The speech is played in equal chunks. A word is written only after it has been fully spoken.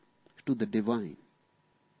to the divine.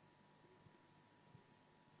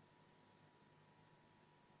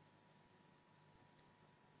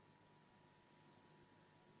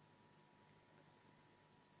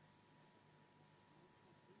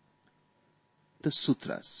 The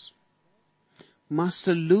sutras.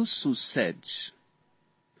 Master Lu Su said,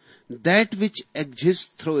 that which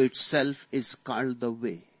exists through itself is called the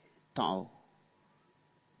way, Tao.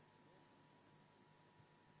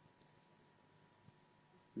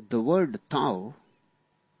 The word Tao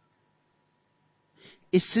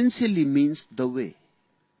essentially means the way.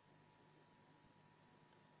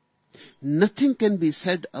 Nothing can be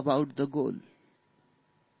said about the goal.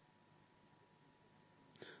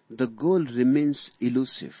 The goal remains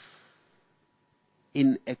elusive,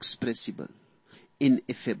 inexpressible,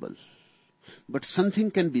 ineffable. But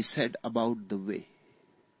something can be said about the way.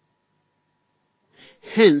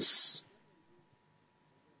 Hence,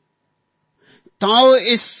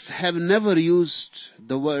 Taoists have never used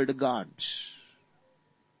the word God,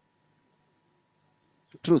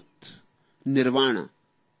 truth, nirvana.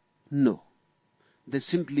 No. They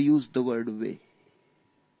simply use the word way.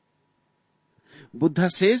 Buddha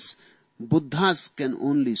says, Buddhas can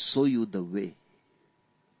only show you the way.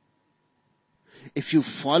 If you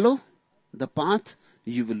follow the path,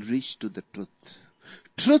 you will reach to the truth.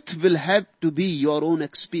 Truth will have to be your own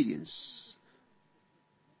experience.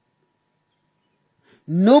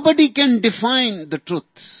 Nobody can define the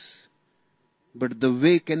truth, but the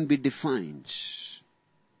way can be defined.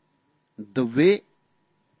 The way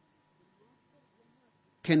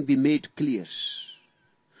can be made clear.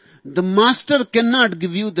 The master cannot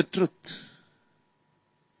give you the truth,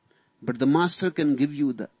 but the master can give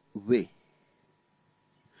you the way.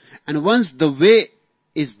 And once the way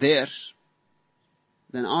is there,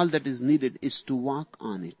 then all that is needed is to walk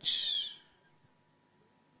on it.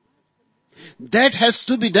 That has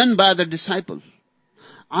to be done by the disciple.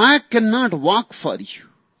 I cannot walk for you,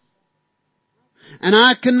 and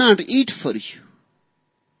I cannot eat for you.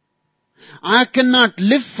 I cannot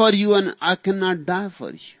live for you, and I cannot die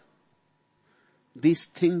for you. These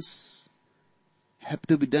things have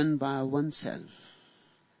to be done by oneself.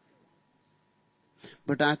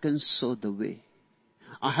 But I can show the way.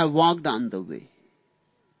 I have walked on the way.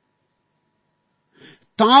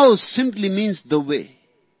 Tao simply means the way.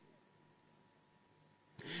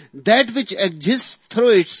 That which exists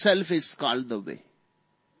through itself is called the way.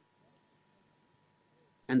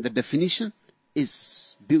 And the definition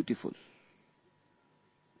is beautiful.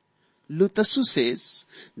 Lu Tzu says,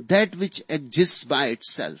 that which exists by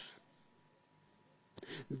itself,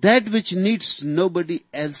 that which needs nobody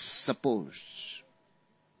else's support,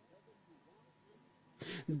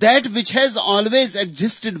 that which has always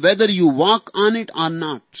existed whether you walk on it or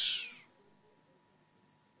not,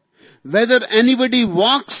 whether anybody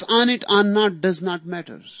walks on it or not does not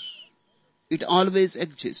matter. It always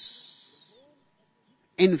exists.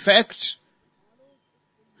 In fact,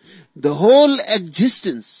 the whole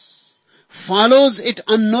existence follows it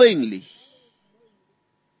unknowingly.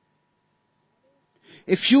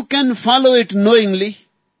 If you can follow it knowingly,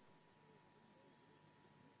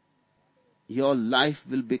 your life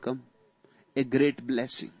will become a great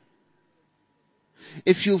blessing.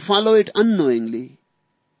 If you follow it unknowingly,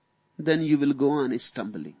 then you will go on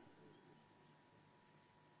stumbling.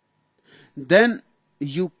 Then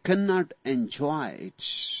you cannot enjoy it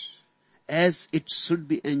as it should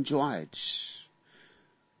be enjoyed.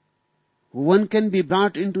 One can be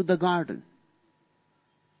brought into the garden,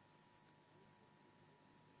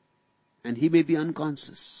 and he may be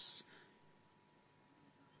unconscious.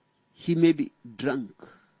 He may be drunk,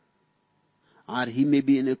 or he may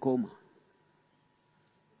be in a coma,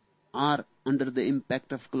 or under the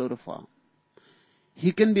impact of chloroform.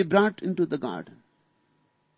 He can be brought into the garden.